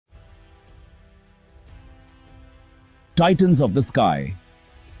Titans of the sky.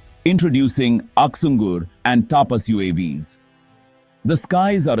 Introducing Aksungur and Tapas UAVs. The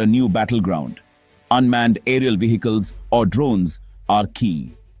skies are a new battleground. Unmanned aerial vehicles or drones are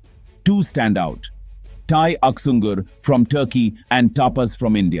key. Two stand out: Aksungur from Turkey and Tapas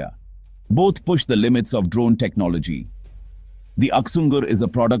from India. Both push the limits of drone technology. The Aksungur is a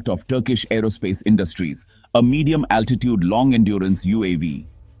product of Turkish aerospace industries, a medium-altitude long-endurance UAV.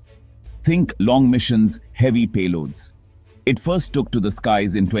 Think long missions, heavy payloads. It first took to the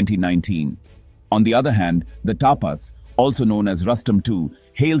skies in 2019. On the other hand, the Tapas, also known as Rustam II,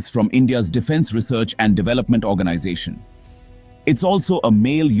 hails from India's Defence Research and Development Organization. It's also a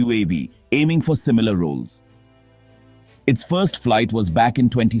male UAV, aiming for similar roles. Its first flight was back in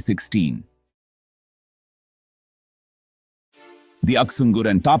 2016. The Aksungur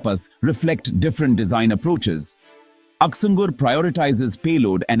and Tapas reflect different design approaches. Aksungur prioritizes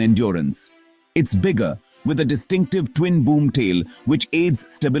payload and endurance. It's bigger, with a distinctive twin-boom tail which aids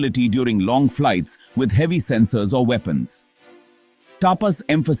stability during long flights with heavy sensors or weapons. Tapas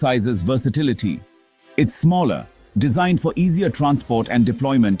emphasizes versatility. It's smaller, designed for easier transport and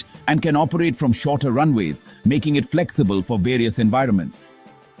deployment, and can operate from shorter runways, making it flexible for various environments.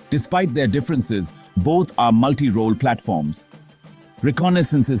 Despite their differences, both are multi-role platforms.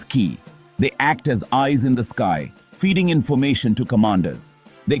 Reconnaissance is key. They act as eyes in the sky, feeding information to commanders.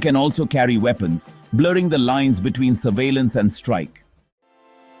 They can also carry weapons, blurring the lines between surveillance and strike.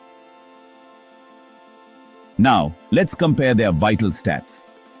 Now, let's compare their vital stats.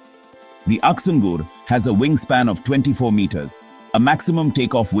 The Aksungur has a wingspan of 24 meters, a maximum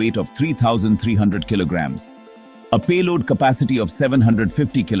takeoff weight of 3,300 kilograms, a payload capacity of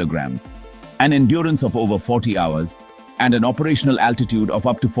 750 kilograms, an endurance of over 40 hours, and an operational altitude of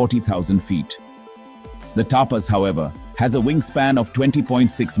up to 40,000 feet. The Tapas, however, has a wingspan of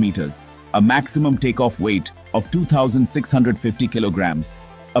 20.6 meters, a maximum takeoff weight of 2,650 kilograms,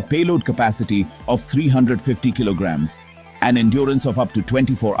 a payload capacity of 350 kilograms, an endurance of up to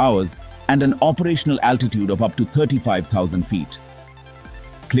 24 hours, and an operational altitude of up to 35,000 feet.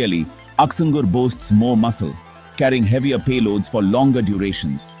 Clearly, Aksungur boasts more muscle, carrying heavier payloads for longer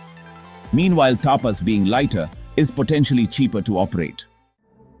durations. Meanwhile, Tapas, being lighter, is potentially cheaper to operate.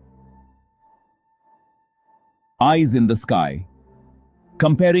 Eyes in the sky.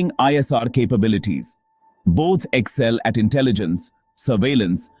 Comparing ISR capabilities. Both excel at intelligence,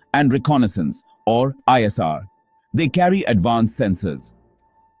 surveillance, and reconnaissance, or ISR. They carry advanced sensors.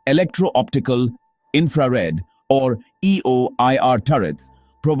 Electro-optical, infrared, or EO/IR turrets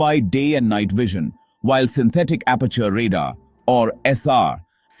provide day and night vision, while synthetic aperture radar, or SR,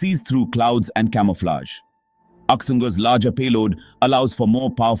 sees through clouds and camouflage. Aksungur's larger payload allows for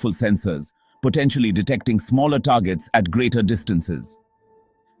more powerful sensors, potentially detecting smaller targets at greater distances.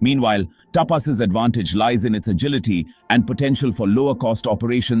 Meanwhile, Tapas's advantage lies in its agility and potential for lower-cost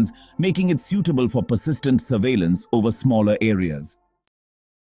operations, making it suitable for persistent surveillance over smaller areas.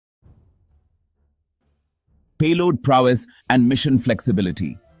 Payload prowess and mission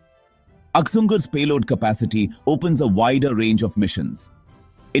flexibility. Aksungur's payload capacity opens a wider range of missions.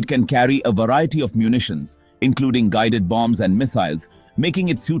 It can carry a variety of munitions, including guided bombs and missiles, making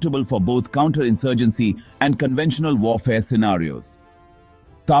it suitable for both counterinsurgency and conventional warfare scenarios.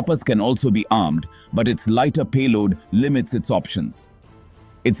 Tapas can also be armed, but its lighter payload limits its options.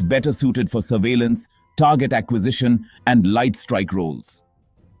 It's better suited for surveillance, target acquisition, and light strike roles.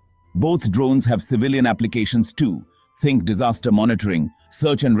 Both drones have civilian applications too. Think disaster monitoring,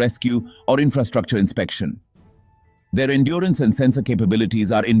 search and rescue, or infrastructure inspection. Their endurance and sensor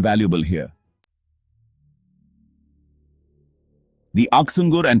capabilities are invaluable here. The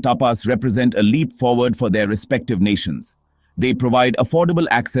Aksungur and Tapas represent a leap forward for their respective nations. They provide affordable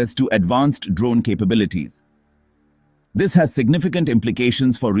access to advanced drone capabilities. This has significant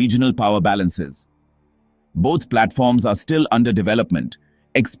implications for regional power balances. Both platforms are still under development.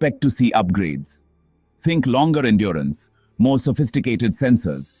 Expect to see upgrades. Think longer endurance, more sophisticated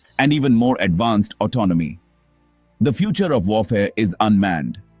sensors, and even more advanced autonomy. The future of warfare is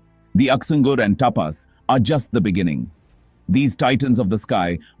unmanned. The Aksungur and Tapas are just the beginning. These titans of the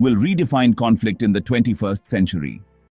sky will redefine conflict in the 21st century.